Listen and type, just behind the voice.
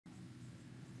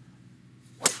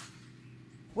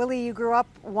Willie, you grew up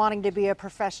wanting to be a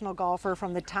professional golfer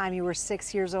from the time you were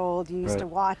 6 years old. You used to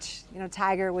watch,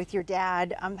 Tiger with your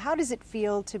dad. How does it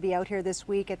feel to be out here this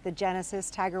week at the Genesis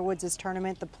Tiger Woods'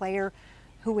 tournament, the player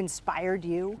who inspired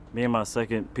you? Being my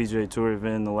second PGA Tour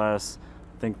event in the last,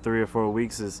 I think, 3 or 4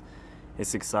 weeks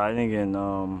it's exciting, and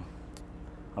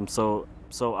I'm so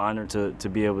honored to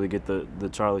be able to get the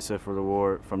Charlie Sifford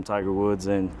Award from Tiger Woods,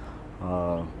 and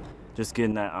just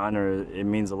getting that honor, it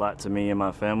means a lot to me and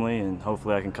my family, and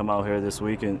hopefully I can come out here this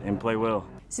week and play well.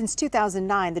 Since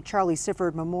 2009, the Charlie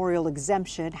Sifford Memorial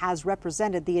Exemption has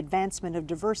represented the advancement of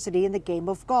diversity in the game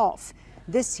of golf.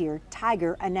 This year,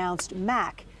 Tiger announced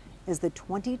Mack as the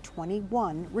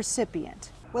 2021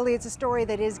 recipient. Willie, it's a story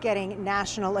that is getting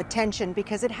national attention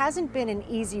because it hasn't been an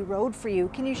easy road for you.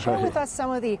 Can you share with us some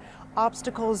of the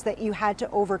obstacles that you had to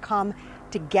overcome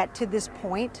to get to this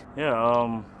point?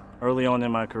 Yeah, early on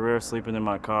in my career, sleeping in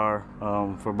my car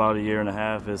for about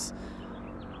 1.5 years,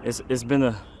 it's been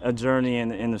a journey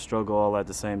and a struggle all at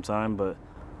the same time, but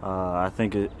I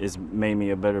think it's made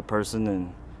me a better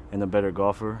person and a better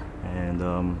golfer, and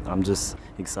I'm just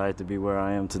excited to be where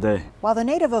I am today. While the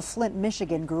native of Flint,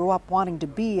 Michigan grew up wanting to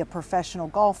be a professional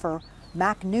golfer,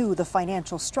 Mack knew the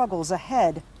financial struggles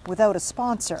ahead without a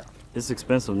sponsor. It's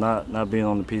expensive not being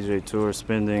on the PGA Tour,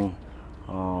 spending,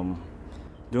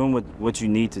 doing what you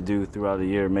need to do throughout a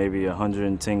year, maybe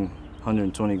 110,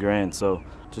 120 grand. So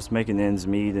just making ends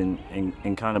meet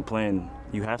and kind of playing,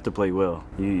 you have to play well.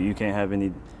 You can't have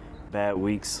any bad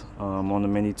weeks on the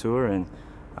mini tour, and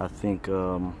I think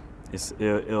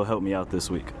it'll help me out this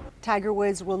week. Tiger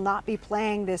Woods will not be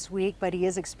playing this week, but he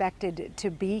is expected to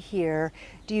be here.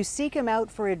 Do you seek him out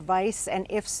for advice, and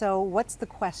if so, what's the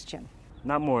question?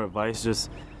 Not more advice, just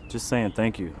saying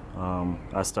thank you.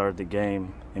 I started the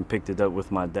game and picked it up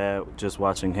with my dad, just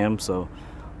watching him, so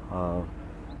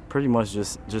pretty much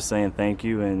just saying thank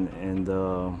you, and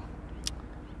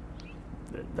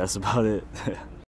that's about it.